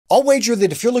I'll wager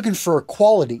that if you're looking for a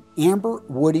quality amber,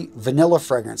 woody, vanilla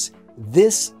fragrance,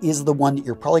 this is the one that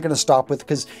you're probably going to stop with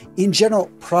because in general,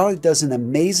 Prada does an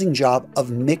amazing job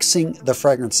of mixing the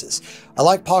fragrances. I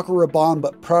like Paco Rabanne,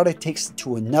 but Prada takes it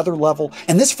to another level.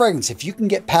 And this fragrance, if you can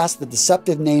get past the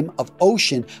deceptive name of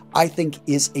Ocean, I think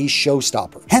is a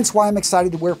showstopper. Hence why I'm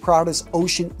excited to wear Prada's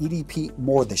Ocean EDP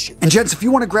more this year. And gents, if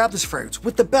you want to grab this fragrance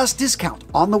with the best discount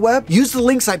on the web, use the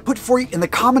links I put for you in the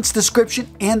comments description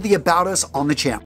and the About Us on the channel.